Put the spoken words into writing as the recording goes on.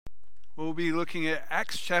We'll be looking at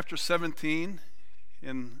Acts chapter 17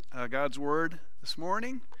 in God's Word this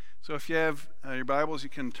morning. So if you have your Bibles, you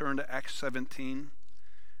can turn to Acts 17.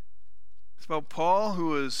 It's about Paul, who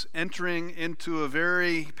was entering into a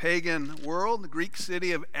very pagan world, the Greek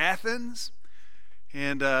city of Athens.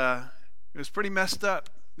 And it was pretty messed up.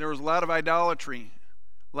 There was a lot of idolatry,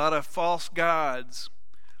 a lot of false gods,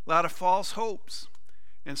 a lot of false hopes.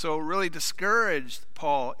 And so it really discouraged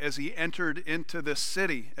Paul as he entered into this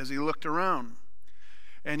city, as he looked around.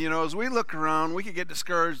 And as we look around, we could get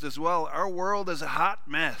discouraged as well. Our world is a hot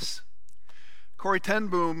mess. Corrie ten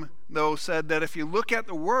Boom, though, said that if you look at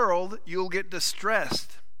the world, you'll get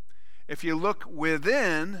distressed. If you look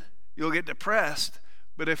within, you'll get depressed.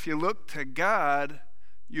 But if you look to God,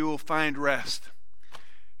 you will find rest.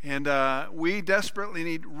 And we desperately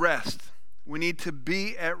need rest. We need to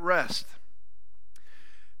be at rest.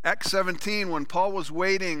 Acts 17, when Paul was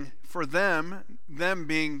waiting for them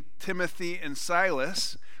being Timothy and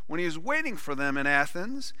Silas, when he was waiting for them in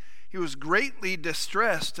Athens, he was greatly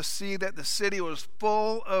distressed to see that the city was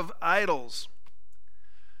full of idols.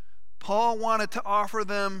 Paul wanted to offer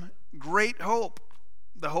them great hope,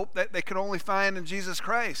 the hope that they could only find in Jesus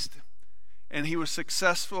Christ, and he was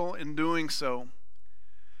successful in doing so.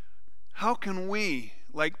 How can we,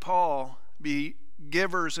 like Paul, be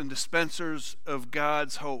givers and dispensers of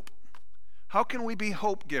God's hope? How can we be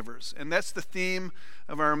hope givers? And that's the theme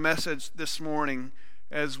of our message this morning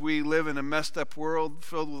as we live in a messed up world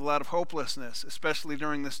filled with a lot of hopelessness, especially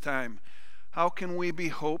during this time. How can we be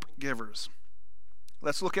hope givers?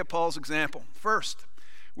 Let's look at Paul's example. First,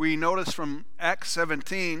 we notice from Acts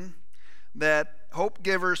 17 that hope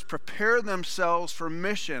givers prepare themselves for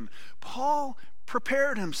mission. Paul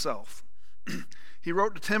prepared himself. He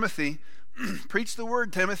wrote to Timothy, "Preach the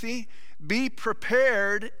word, Timothy. Be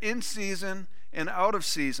prepared in season and out of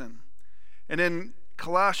season." And in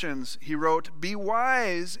Colossians, he wrote, "Be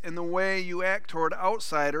wise in the way you act toward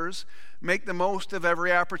outsiders. Make the most of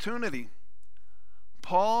every opportunity."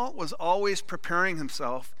 Paul was always preparing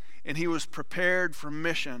himself, and he was prepared for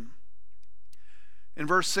mission. In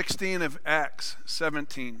verse 16 of Acts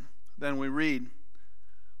 17, then we read,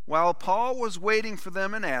 "While Paul was waiting for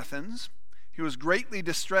them in Athens, he was greatly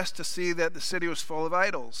distressed to see that the city was full of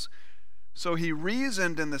idols. So he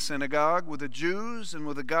reasoned in the synagogue with the Jews and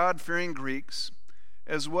with the God-fearing Greeks,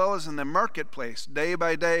 as well as in the marketplace, day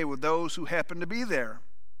by day, with those who happened to be there.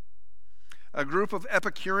 A group of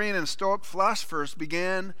Epicurean and Stoic philosophers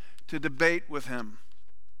began to debate with him."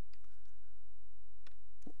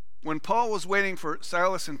 When Paul was waiting for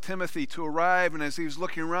Silas and Timothy to arrive, and as he was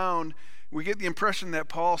looking around, we get the impression that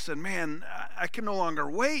Paul said, "Man, I can no longer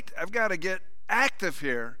wait. I've got to get active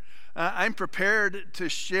here. I'm prepared to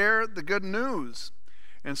share the good news."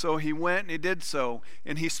 And so he went and he did so,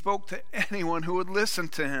 and he spoke to anyone who would listen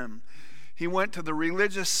to him. He went to the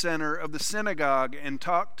religious center of the synagogue and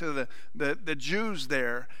talked to the Jews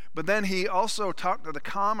there, but then he also talked to the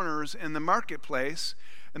commoners in the marketplace,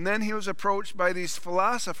 and then he was approached by these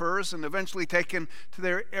philosophers and eventually taken to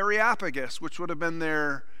their Areopagus, which would have been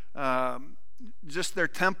their just their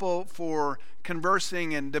temple for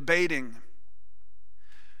conversing and debating.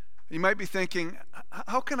 You might be thinking,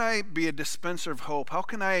 how can I be a dispenser of hope? How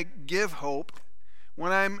can I give hope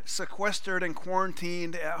when I'm sequestered and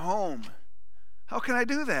quarantined at home? How can I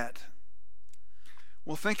do that?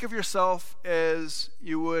 Well, think of yourself as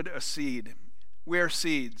you would a seed. We are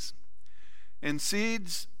seeds. And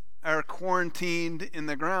seeds are quarantined in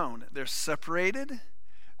the ground. They're separated.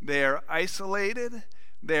 They are isolated.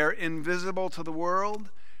 They're invisible to the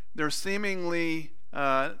world. They're seemingly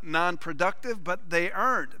non-productive, but they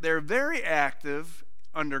aren't. They're very active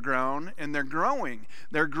underground, and they're growing.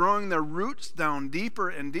 They're growing their roots down deeper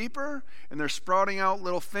and deeper, and they're sprouting out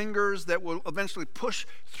little fingers that will eventually push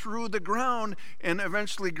through the ground and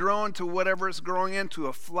eventually grow into whatever it's growing into,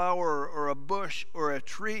 a flower or a bush or a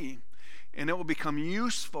tree. And it will become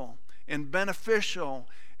useful and beneficial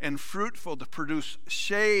and fruitful to produce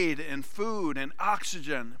shade and food and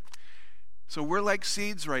oxygen. So we're like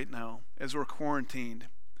seeds right now as we're quarantined.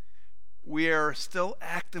 We are still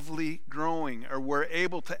actively growing, or we're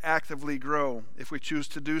able to actively grow if we choose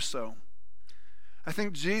to do so. I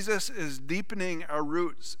think Jesus is deepening our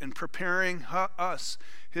roots and preparing us,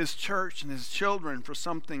 his church and his children, for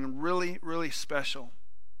something really, really special.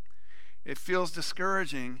 It feels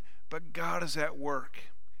discouraging, but God is at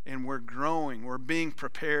work, and we're growing. We're being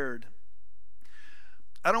prepared.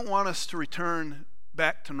 I don't want us to return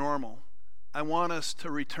back to normal. I want us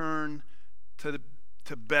to return to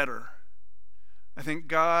better. I think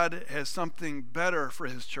God has something better for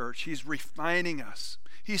his church. He's refining us.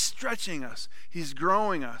 He's stretching us. He's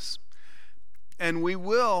growing us. And we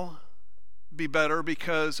will be better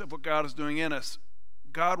because of what God is doing in us.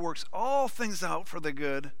 God works all things out for the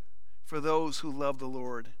good for those who love the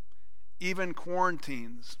Lord. Even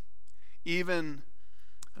quarantines, even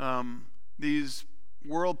these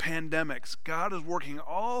world pandemics, God is working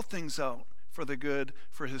all things out for the good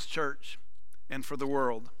for his church and for the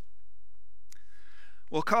world.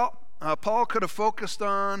 Well, Paul could have focused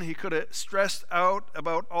on, he could have stressed out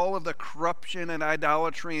about all of the corruption and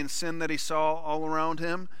idolatry and sin that he saw all around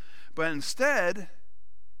him, but instead,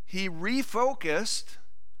 he refocused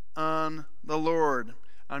on the Lord,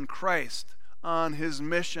 on Christ, on his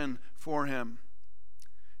mission for him.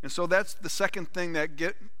 And so that's the second thing that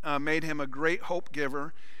made him a great hope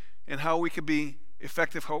giver, and how we could be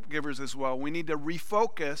effective hope givers as well. We need to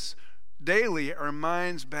refocus daily our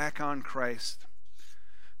minds back on Christ.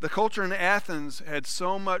 The culture in Athens had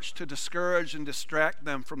so much to discourage and distract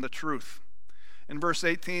them from the truth. In verse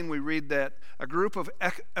 18, we read that a group of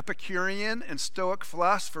Epicurean and Stoic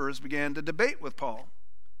philosophers began to debate with Paul.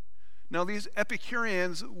 Now, these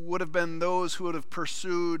Epicureans would have been those who would have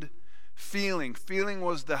pursued feeling. Feeling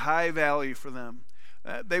was the high value for them.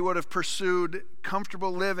 They would have pursued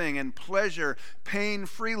comfortable living and pleasure,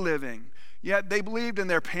 pain-free living. Yet they believed in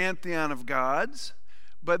their pantheon of gods,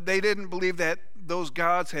 but they didn't believe that those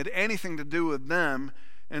gods had anything to do with them,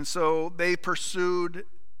 and so they pursued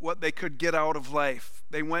what they could get out of life.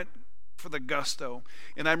 They went for the gusto.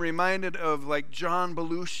 And I'm reminded of like John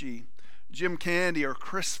Belushi, Jim Candy, or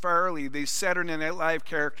Chris Farley, these Saturday Night Live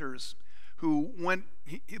characters who went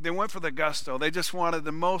for the gusto. They just wanted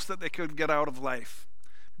the most that they could get out of life,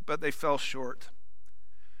 but they fell short.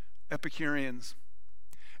 Epicureans.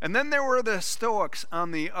 And then there were the Stoics on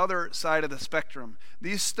the other side of the spectrum.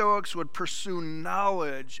 These Stoics would pursue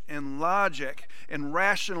knowledge and logic and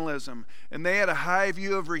rationalism, and they had a high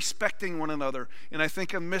view of respecting one another. And I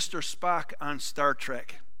think of Mr. Spock on Star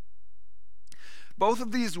Trek. Both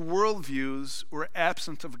of these worldviews were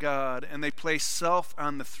absent of God, and they placed self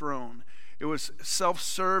on the throne. It was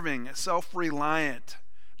self-serving, self-reliant.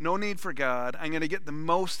 No need for God. I'm going to get the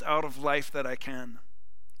most out of life that I can.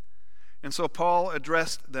 And so Paul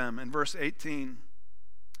addressed them in verse 18.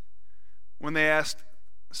 When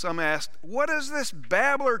some asked, "What is this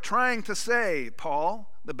babbler trying to say,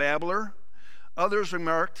 Paul, the babbler?" Others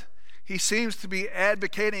remarked, "He seems to be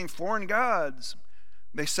advocating foreign gods."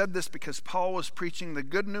 They said this because Paul was preaching the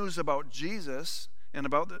good news about Jesus and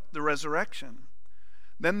about the resurrection.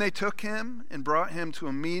 Then they took him and brought him to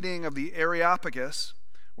a meeting of the Areopagus,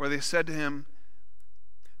 where they said to him,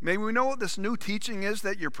 "May we know what this new teaching is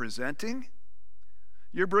that you're presenting?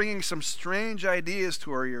 You're bringing some strange ideas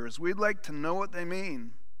to our ears. We'd like to know what they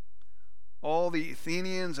mean." All the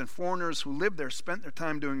Athenians and foreigners who lived there spent their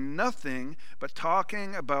time doing nothing but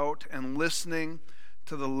talking about and listening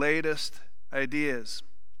to the latest ideas.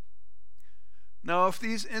 Now, if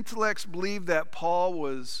these intellects believed that Paul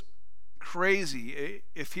was crazy,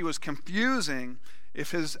 if he was confusing,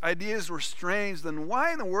 if his ideas were strange, then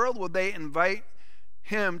why in the world would they invite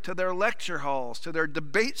him to their lecture halls, to their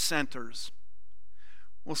debate centers?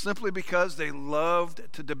 Well, simply because they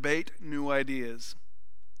loved to debate new ideas.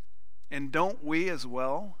 And don't we as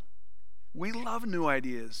well? We love new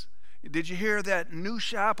ideas. Did you hear that new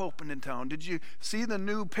shop opened in town? Did you see the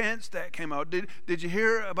new pants that came out? Did you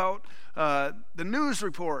hear about the news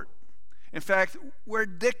report? In fact, we're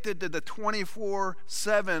addicted to the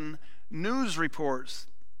 24/7 news reports,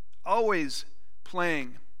 always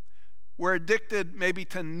playing. We're addicted maybe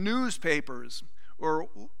to newspapers or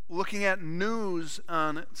looking at news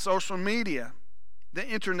on social media, the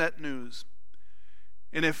internet news.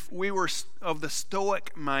 And if we were of the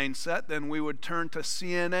Stoic mindset, then we would turn to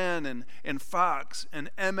CNN and Fox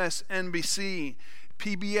and MSNBC,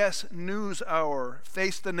 PBS NewsHour,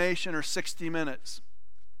 Face the Nation, or 60 Minutes.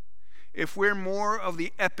 If we're more of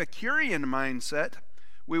the Epicurean mindset,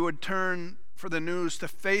 we would turn for the news to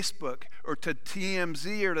Facebook or to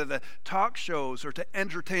TMZ or to the talk shows or to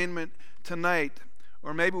Entertainment Tonight,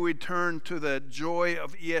 or maybe we'd turn to the joy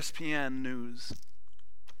of ESPN news.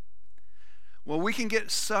 Well, we can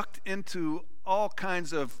get sucked into all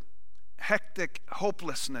kinds of hectic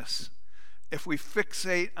hopelessness if we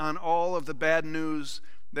fixate on all of the bad news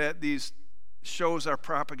that these shows are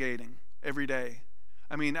propagating every day.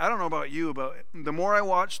 I mean, I don't know about you, but the more I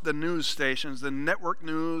watch the news stations, the network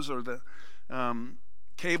news or the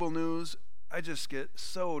cable news, I just get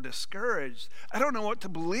so discouraged. I don't know what to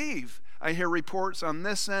believe. I hear reports on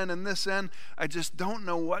this end and this end. I just don't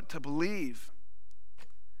know what to believe.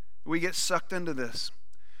 We get sucked into this.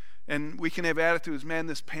 And we can have attitudes, man,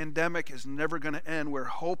 this pandemic is never going to end. We're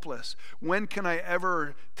hopeless. When can I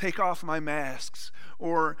ever take off my masks?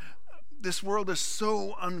 Or this world is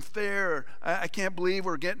so unfair. I can't believe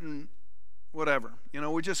we're getting whatever.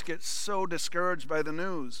 We just get so discouraged by the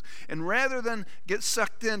news. And rather than get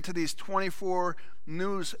sucked into these 24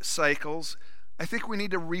 news cycles, I think we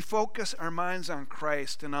need to refocus our minds on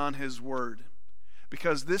Christ and on His Word,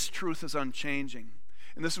 because this truth is unchanging.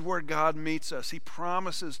 And this is where God meets us. He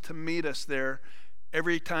promises to meet us there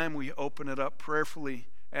every time we open it up prayerfully,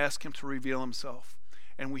 ask Him to reveal Himself.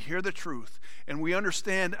 And we hear the truth, and we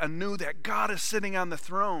understand anew that God is sitting on the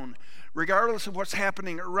throne. Regardless of what's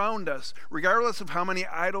happening around us, regardless of how many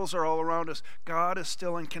idols are all around us, God is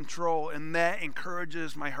still in control, and that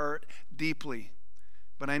encourages my heart deeply.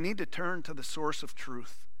 But I need to turn to the source of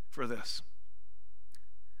truth for this.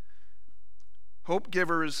 Hope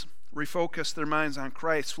givers refocus their minds on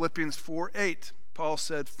Christ. Philippians 4:8, Paul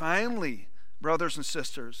said, "Finally, brothers and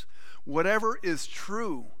sisters, whatever is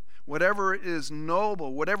true, whatever is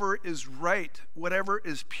noble, whatever is right, whatever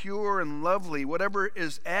is pure and lovely, whatever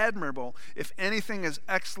is admirable, if anything is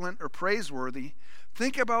excellent or praiseworthy,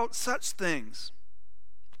 think about such things."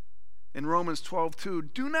 In Romans 12:2,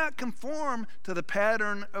 "Do not conform to the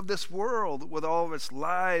pattern of this world with all of its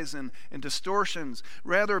lies and distortions.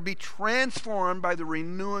 Rather, be transformed by the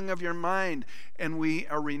renewing of your mind." And we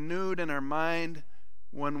are renewed in our mind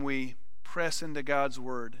when we press into God's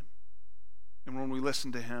Word and when we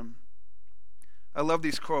listen to Him. I love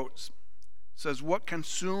these quotes. It says, "What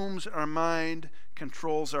consumes our mind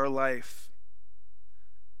controls our life."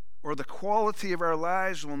 Or, "The quality of our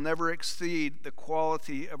lives will never exceed the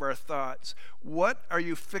quality of our thoughts." What are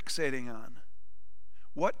you fixating on?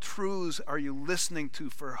 What truths are you listening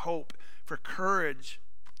to for hope, for courage,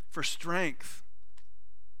 for strength?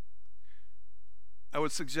 I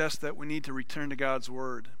would suggest that we need to return to God's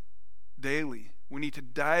Word daily. We need to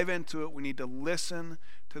dive into it. We need to listen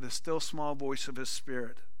to the still small voice of His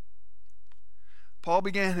Spirit. Paul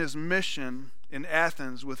began his mission in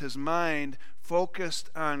Athens with his mind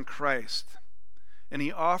focused on Christ, and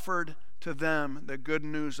he offered to them the good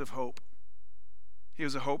news of hope. He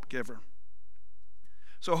was a hope giver.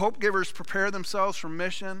 So hope givers prepare themselves for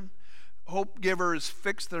mission. Hope givers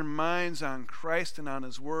fix their minds on Christ and on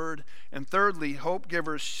His Word. And thirdly, hope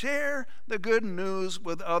givers share the good news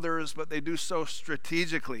with others, but they do so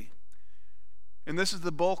strategically. And this is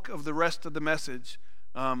the bulk of the rest of the message.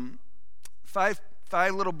 Five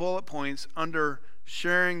little bullet points under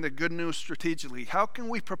sharing the good news strategically. How can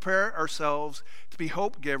we prepare ourselves to be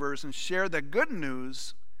hope givers and share the good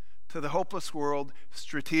news to the hopeless world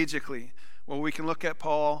strategically? Well, we can look at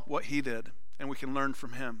Paul, what he did, and we can learn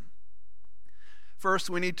from him. First,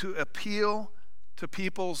 we need to appeal to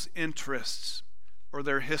people's interests or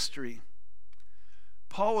their history.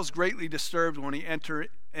 Paul was greatly disturbed when he entered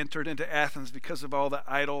into Athens because of all the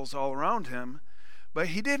idols all around him, but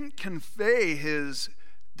he didn't convey his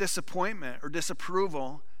disappointment or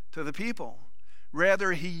disapproval to the people.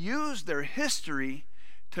 Rather, he used their history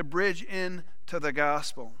to bridge into the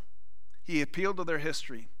gospel. He appealed to their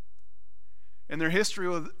history. And their history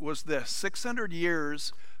was this: 600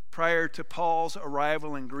 years prior to Paul's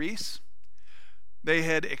arrival in Greece, they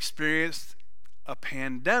had experienced a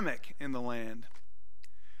pandemic in the land.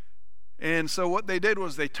 And so what they did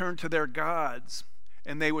was they turned to their gods,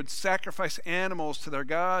 and they would sacrifice animals to their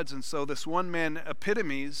gods. And so this one man,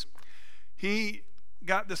 Epicurus, he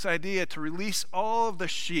got this idea to release all of the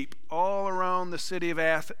sheep all around the city of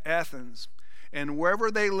Athens. And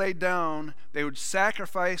wherever they laid down, they would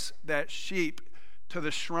sacrifice that sheep to the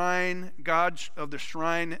shrine, god of the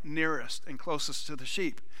shrine nearest and closest to the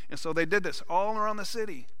sheep. And so they did this all around the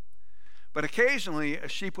city. But occasionally, a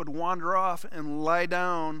sheep would wander off and lie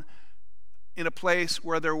down in a place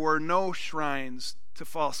where there were no shrines to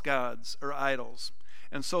false gods or idols.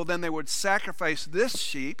 And so then they would sacrifice this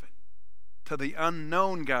sheep to the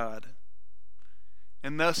unknown God.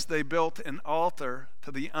 And thus they built an altar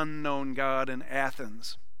to the unknown God in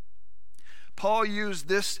Athens. Paul used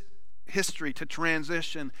this history to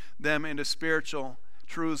transition them into spiritual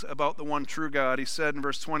truths about the one true God. He said in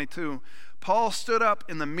verse 22, Paul stood up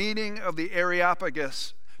in the meeting of the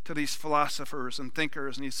Areopagus to these philosophers and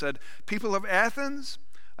thinkers, and he said, "People of Athens,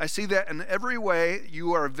 I see that in every way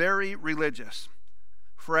you are very religious.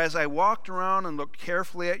 For as I walked around and looked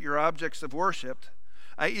carefully at your objects of worship,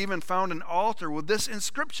 I even found an altar with this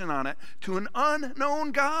inscription on it, to an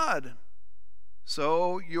unknown God.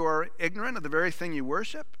 So you are ignorant of the very thing you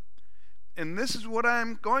worship? And this is what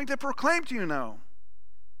I'm going to proclaim to you now."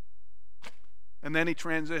 And then he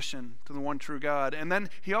transitioned to the one true God. And then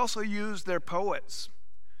he also used their poets,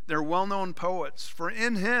 their well-known poets. For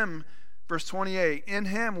in him, verse 28, in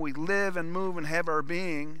him we live and move and have our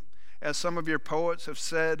being. As some of your poets have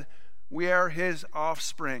said, we are his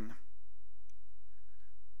offspring.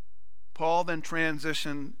 Paul then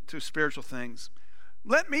transitioned to spiritual things.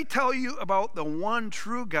 Let me tell you about the one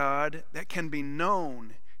true God that can be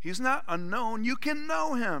known. He's not unknown. You can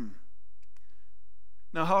know him.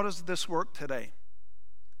 Now, how does this work today?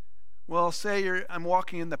 Well, say I'm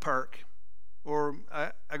walking in the park, or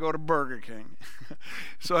I go to Burger King.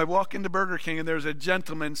 So I walk into Burger King, and there's a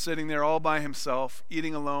gentleman sitting there all by himself,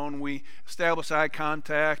 eating alone. We establish eye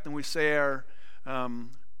contact, and we say our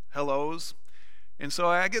hellos. And so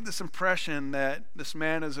I get this impression that this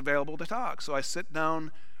man is available to talk. So I sit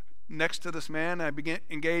down next to this man, and I begin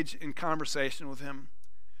engage in conversation with him.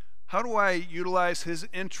 How do I utilize his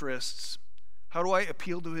interests? How do I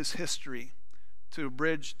appeal to his history to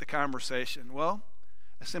bridge the conversation? Well,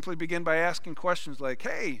 I simply begin by asking questions like,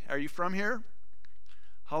 hey, are you from here?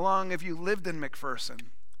 How long have you lived in McPherson?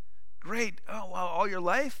 Great. Oh, wow, all your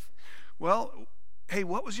life? Well, hey,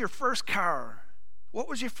 what was your first car? What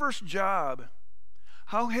was your first job?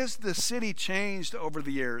 How has the city changed over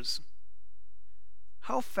the years?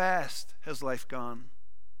 How fast has life gone?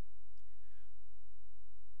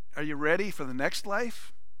 Are you ready for the next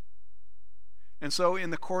life? And so in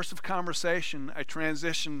the course of conversation, I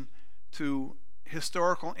transition to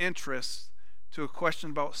historical interests to a question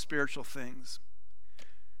about spiritual things.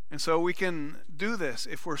 And so we can do this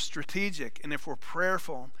if we're strategic and if we're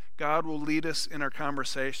prayerful. God will lead us in our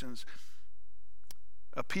conversations.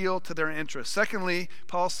 Appeal to their interests. Secondly,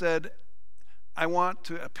 Paul said, I want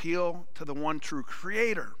to appeal to the one true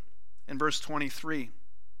Creator in verse 23.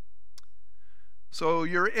 So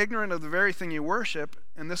you're ignorant of the very thing you worship,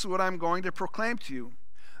 and this is what I'm going to proclaim to you.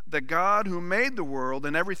 The God who made the world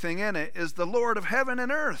and everything in it is the Lord of heaven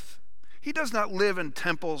and earth. He does not live in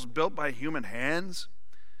temples built by human hands,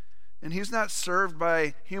 and he's not served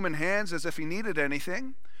by human hands as if he needed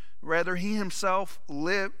anything. Rather, he himself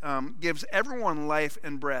gives everyone life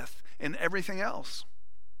and breath and everything else.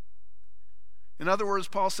 In other words,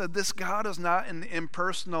 Paul said this God is not an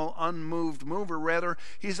impersonal, unmoved mover. Rather,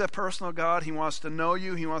 he's a personal God. He wants to know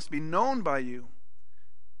you. He wants to be known by you.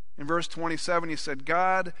 In verse 27, he said,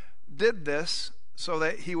 God did this so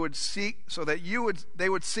that they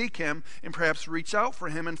would seek him and perhaps reach out for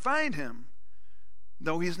him and find him.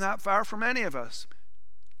 Though he's not far from any of us,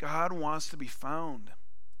 God wants to be found.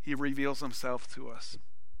 He reveals himself to us.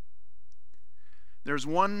 There's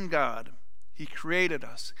one God. He created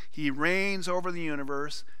us. He reigns over the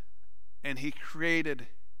universe, and he created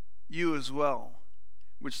you as well,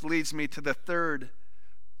 which leads me to the third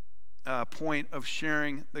point of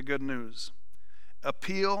sharing the good news.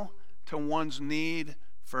 Appeal to one's need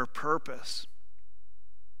for purpose.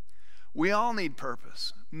 We all need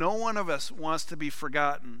purpose. No one of us wants to be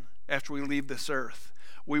forgotten after we leave this earth.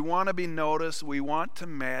 We want to be noticed. We want to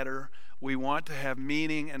matter. We want to have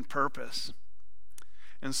meaning and purpose.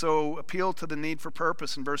 And so appeal to the need for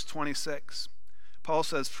purpose in verse 26. Paul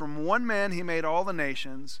says, from one man he made all the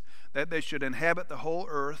nations, that they should inhabit the whole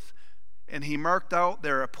earth, and he marked out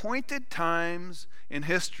their appointed times in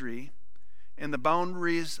history and the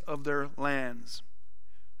boundaries of their lands.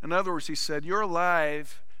 In other words, he said, you're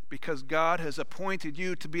alive because God has appointed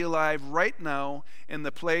you to be alive right now in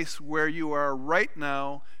the place where you are right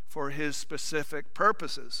now for his specific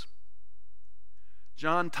purposes.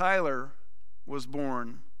 John Tyler was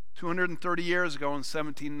born 230 years ago in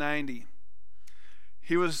 1790.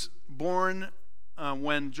 He was born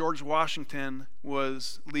when George Washington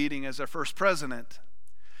was leading as our first president.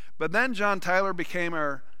 But then John Tyler became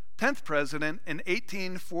our 10th president in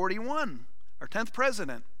 1841, our 10th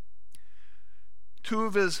president. Two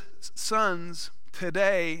of his sons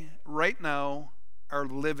today, right now, are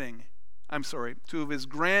living. Two of his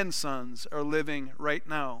grandsons are living right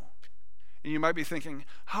now. And you might be thinking,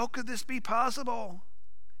 how could this be possible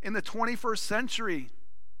in the 21st century?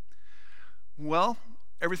 Well,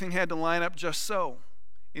 everything had to line up just so.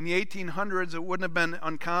 In the 1800s, it wouldn't have been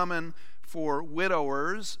uncommon for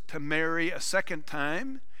widowers to marry a second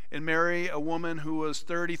time and marry a woman who was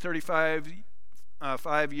 35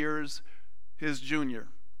 years his junior.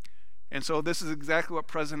 And so this is exactly what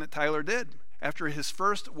President Tyler did. After his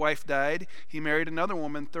first wife died, he married another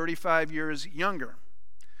woman 35 years younger.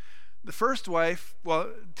 The first wife,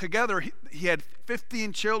 together he had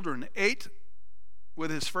 15 children, 8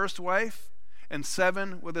 with his first wife and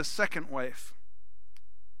 7 with his second wife.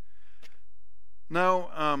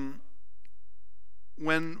 Now,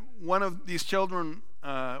 when one of these children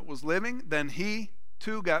was living, then he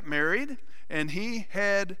too got married, and he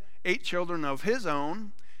had 8 children of his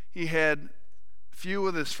own. He had a few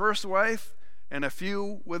with his first wife and a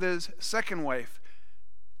few with his second wife.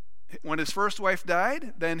 When his first wife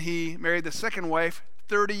died, then he married the second wife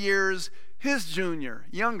 30 years his junior,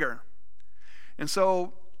 younger. And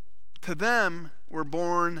so To them were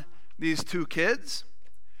born these two kids,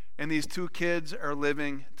 and these two kids are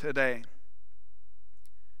living today.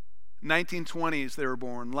 1920s they were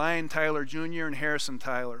born, Lyon Tyler Jr. and Harrison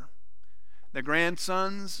Tyler. The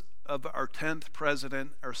grandsons of our 10th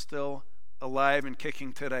president are still alive and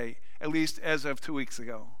kicking today, at least as of 2 weeks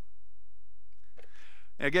ago.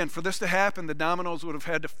 Again, for this to happen, the dominoes would have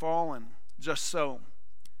had to fall in, just so.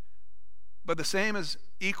 But the same is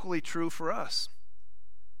equally true for us.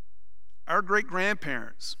 Our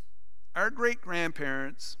great-grandparents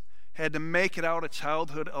had to make it out of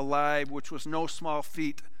childhood alive, which was no small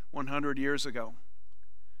feat 100 years ago.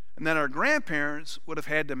 And then our grandparents would have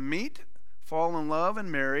had to meet, fall in love,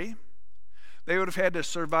 and marry. They would have had to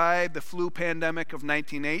survive the flu pandemic of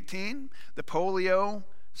 1918, the polio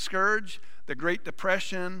scourge, the Great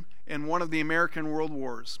Depression, and one of the American World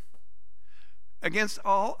Wars. Against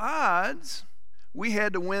all odds, we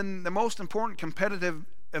had to win the most important competitive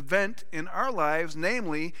event in our lives,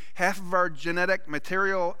 namely, half of our genetic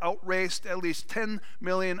material outraced at least 10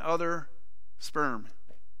 million other sperm.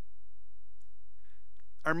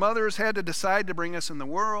 Our mothers had to decide to bring us in the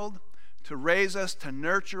world, to raise us, to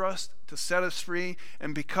nurture us, to set us free,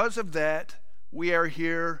 and because of that, we are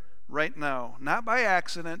here right now, not by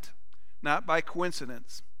accident, not by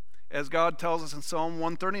coincidence. As God tells us in Psalm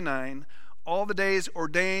 139, all the days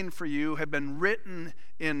ordained for you have been written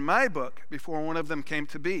in my book before one of them came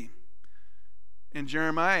to be. In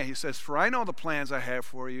Jeremiah, he says, "For I know the plans I have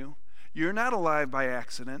for you. You're not alive by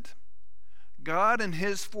accident. God in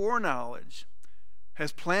his foreknowledge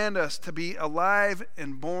has planned us to be alive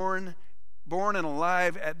and born and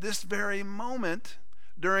alive at this very moment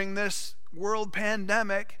during this world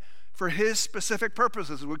pandemic for his specific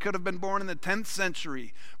purposes. We could have been born in the 10th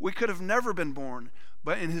century. We could have never been born.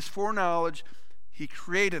 But in his foreknowledge, he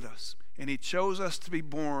created us, and he chose us to be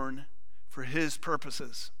born for his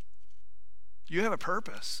purposes. You have a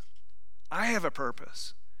purpose. I have a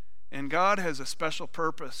purpose. And God has a special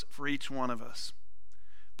purpose for each one of us.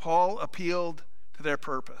 Paul appealed to their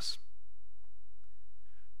purpose.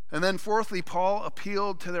 And then fourthly, Paul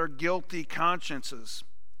appealed to their guilty consciences.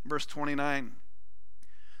 Verse 29.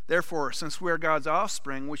 Therefore, since we are God's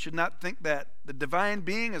offspring, we should not think that the divine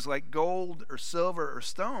being is like gold or silver or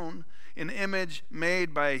stone, an image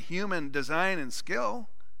made by human design and skill.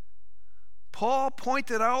 Paul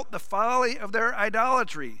pointed out the folly of their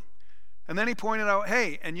idolatry. And then he pointed out,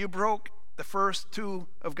 hey, and you broke the first two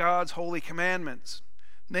of God's holy commandments.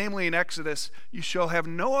 Namely, in Exodus, you shall have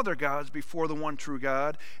no other gods before the one true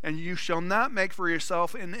God, and you shall not make for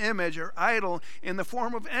yourself an image or idol in the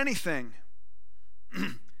form of anything.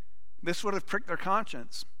 This would have pricked their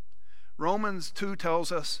conscience. Romans 2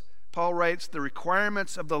 tells us, Paul writes, the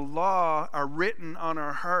requirements of the law are written on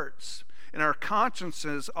our hearts, and our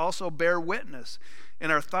consciences also bear witness.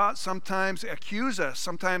 And our thoughts sometimes accuse us,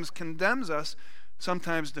 sometimes condemns us,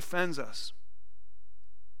 sometimes defends us.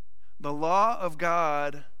 The law of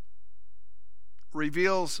God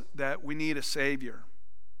reveals that we need a Savior.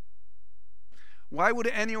 Why would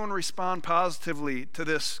anyone respond positively to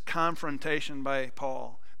this confrontation by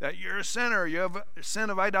Paul? That you're a sinner, you have a sin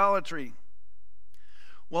of idolatry.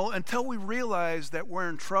 Well, until we realize that we're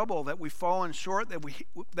in trouble, that we've fallen short,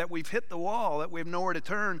 that we've hit the wall, that we have nowhere to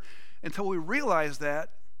turn, until we realize that,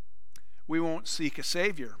 we won't seek a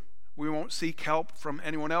Savior. We won't seek help from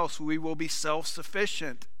anyone else. We will be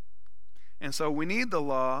self-sufficient. And so we need the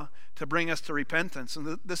law to bring us to repentance.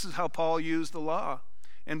 And this is how Paul used the law.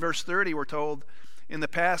 In verse 30, we're told, in the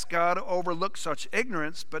past, God overlooked such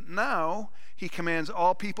ignorance, but now he commands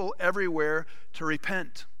all people everywhere to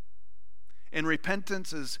repent. And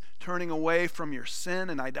repentance is turning away from your sin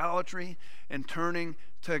and idolatry and turning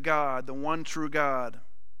to God, the one true God,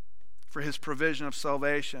 for his provision of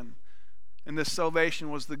salvation. And this salvation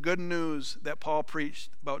was the good news that Paul preached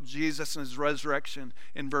about Jesus and his resurrection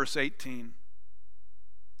in verse 18.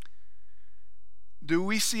 Do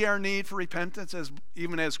we see our need for repentance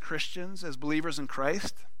even as Christians, as believers in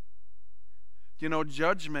Christ? You know,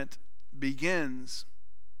 judgment begins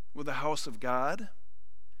with the house of God.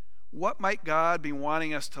 What might God be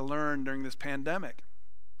wanting us to learn during this pandemic?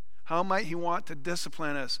 How might he want to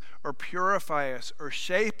discipline us or purify us or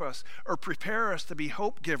shape us or prepare us to be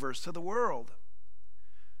hope givers to the world?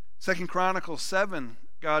 2 Chronicles 7,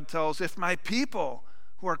 God tells, if my people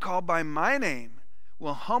who are called by my name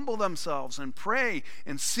will humble themselves and pray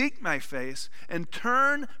and seek my face and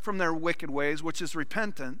turn from their wicked ways, which is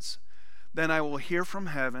repentance, then I will hear from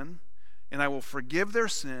heaven and I will forgive their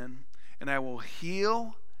sin and I will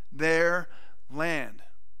heal their land.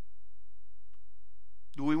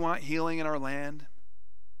 Do we want healing in our land,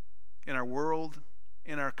 in our world,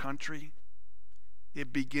 in our country?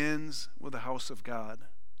 It begins with the house of God.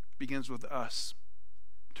 It begins with us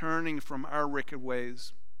turning from our wicked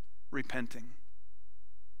ways, repenting.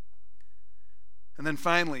 And then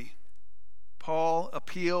finally, Paul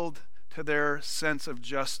appealed to their sense of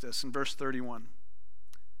justice in verse 31.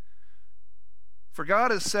 For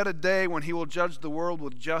God has set a day when he will judge the world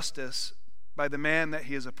with justice by the man that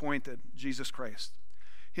he has appointed, Jesus Christ.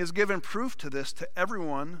 He has given proof to this to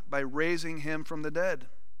everyone by raising him from the dead.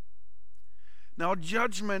 Now,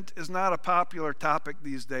 judgment is not a popular topic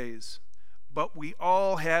these days, but we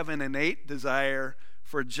all have an innate desire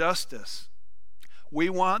for justice. We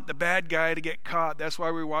want the bad guy to get caught. That's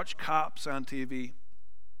why we watch Cops on TV,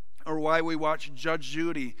 or why we watch Judge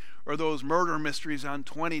Judy, or those murder mysteries on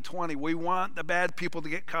 2020. We want the bad people to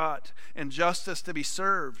get caught and justice to be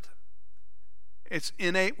served. It's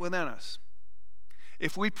innate within us.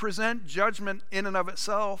 If we present judgment in and of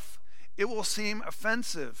itself, it will seem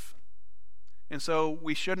offensive. And so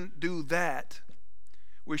we shouldn't do that.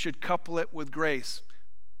 We should couple it with grace.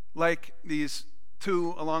 Like these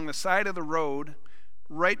two along the side of the road,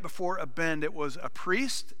 right before a bend, it was a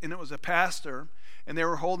priest and it was a pastor, and they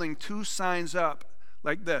were holding two signs up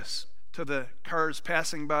like this to the cars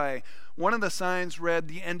passing by. One of the signs read,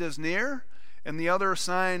 "The end is near," and the other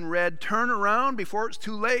sign read, "Turn around before it's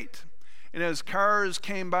too late." And as cars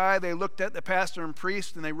came by, they looked at the pastor and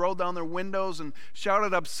priest, and they rolled down their windows and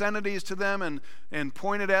shouted obscenities to them and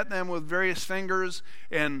pointed at them with various fingers.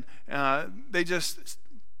 And they just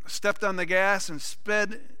stepped on the gas and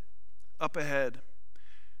sped up ahead.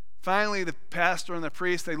 Finally, the pastor and the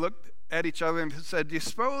priest, they looked at each other and said, "Do you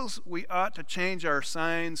suppose we ought to change our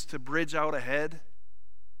signs to bridge out ahead?"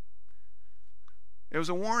 It was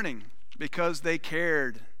a warning because they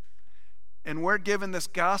cared. And we're given this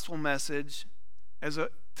gospel message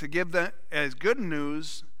to give them as good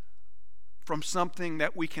news from something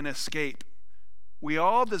that we can escape. We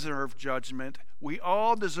all deserve judgment. We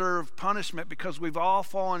all deserve punishment because we've all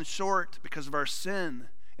fallen short because of our sin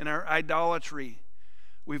and our idolatry.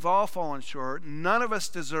 We've all fallen short. None of us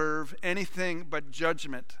deserve anything but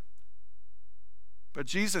judgment. But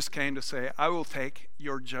Jesus came to say, "I will take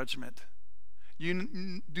your judgment.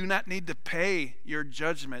 You do not need to pay your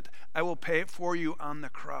judgment. I will pay it for you on the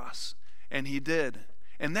cross." And he did.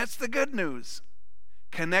 And that's the good news.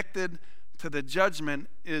 Connected to the judgment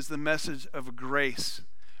is the message of grace.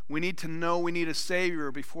 We need to know we need a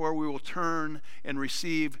Savior before we will turn and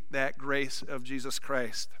receive that grace of Jesus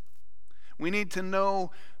Christ. We need to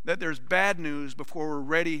know that there's bad news before we're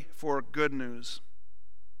ready for good news.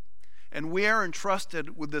 And we are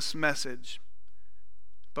entrusted with this message,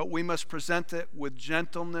 but we must present it with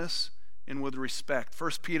gentleness and with respect.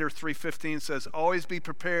 1 Peter 3:15 says, "Always be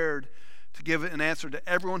prepared to give an answer to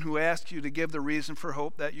everyone who asks you to give the reason for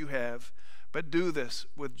hope that you have, but do this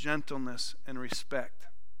with gentleness and respect."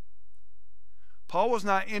 Paul was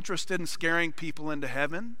not interested in scaring people into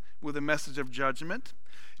heaven with a message of judgment,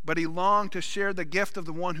 but he longed to share the gift of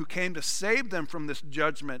the one who came to save them from this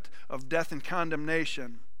judgment of death and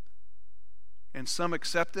condemnation. And some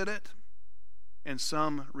accepted it, and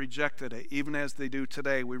some rejected it, even as they do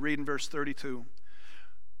today. We read in verse 32,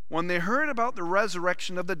 "When they heard about the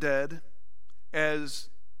resurrection of the dead, as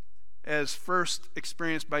first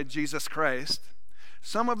experienced by Jesus Christ,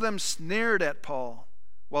 some of them sneered at Paul,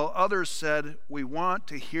 while others said, 'We want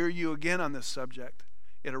to hear you again on this subject.'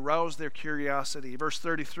 It aroused their curiosity." Verse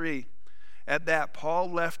 33, "At that Paul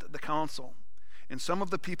left the council, and some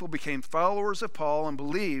of the people became followers of Paul and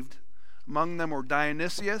believed. Among them were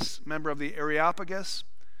Dionysius, member of the Areopagus,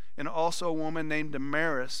 and also a woman named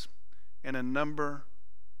Damaris, and a number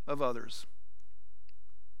of others."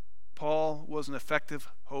 Paul was an effective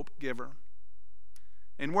hope giver.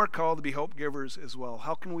 And we're called to be hope givers as well.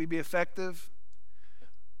 How can we be effective?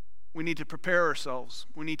 We need to prepare ourselves.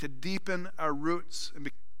 We need to deepen our roots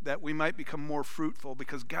that we might become more fruitful,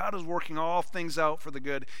 because God is working all things out for the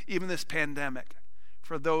good, even this pandemic,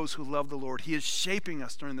 for those who love the Lord. He is shaping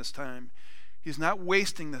us during this time. He's not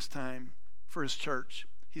wasting this time for his church.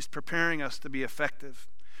 He's preparing us to be effective.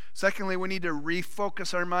 Secondly, we need to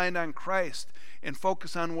refocus our mind on Christ and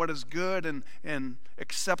focus on what is good and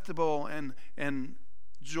acceptable and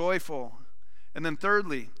joyful. And then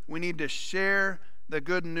thirdly, we need to share the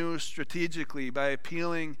good news strategically by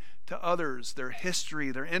appealing to others, their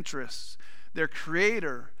history, their interests, their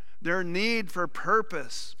creator, their need for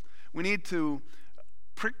purpose. We need to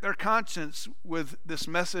prick their conscience with this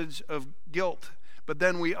message of guilt, but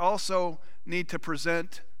then we also need to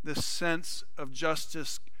present this sense of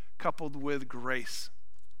justice coupled with grace.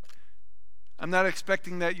 I'm not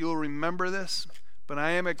expecting that you'll remember this, But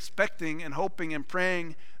I am expecting and hoping and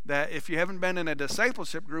praying that if you haven't been in a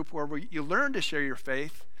discipleship group where you learn to share your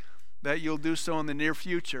faith, that you'll do so in the near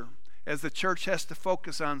future, as the church has to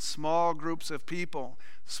focus on small groups of people,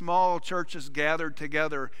 small churches gathered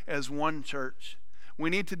together as one church. We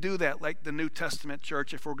need to do that like the New Testament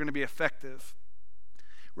church if we're going to be effective,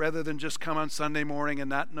 rather than just come on Sunday morning and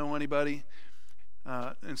not know anybody.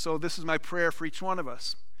 And so this is my prayer for each one of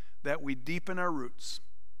us, that we deepen our roots,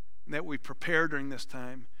 and that we prepare during this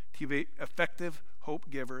time to be effective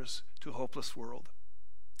hope givers to a hopeless world.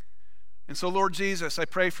 And so, Lord Jesus, I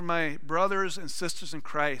pray for my brothers and sisters in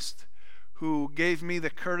Christ who gave me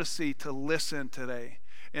the courtesy to listen today,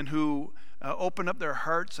 and who opened up their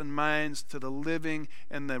hearts and minds to the living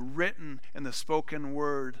and the written and the spoken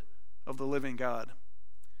word of the living God.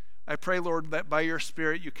 I pray, Lord, that by your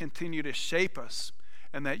Spirit you continue to shape us,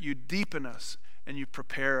 and that you deepen us and you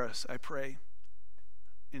prepare us, I pray.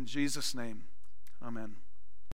 In Jesus' name, amen.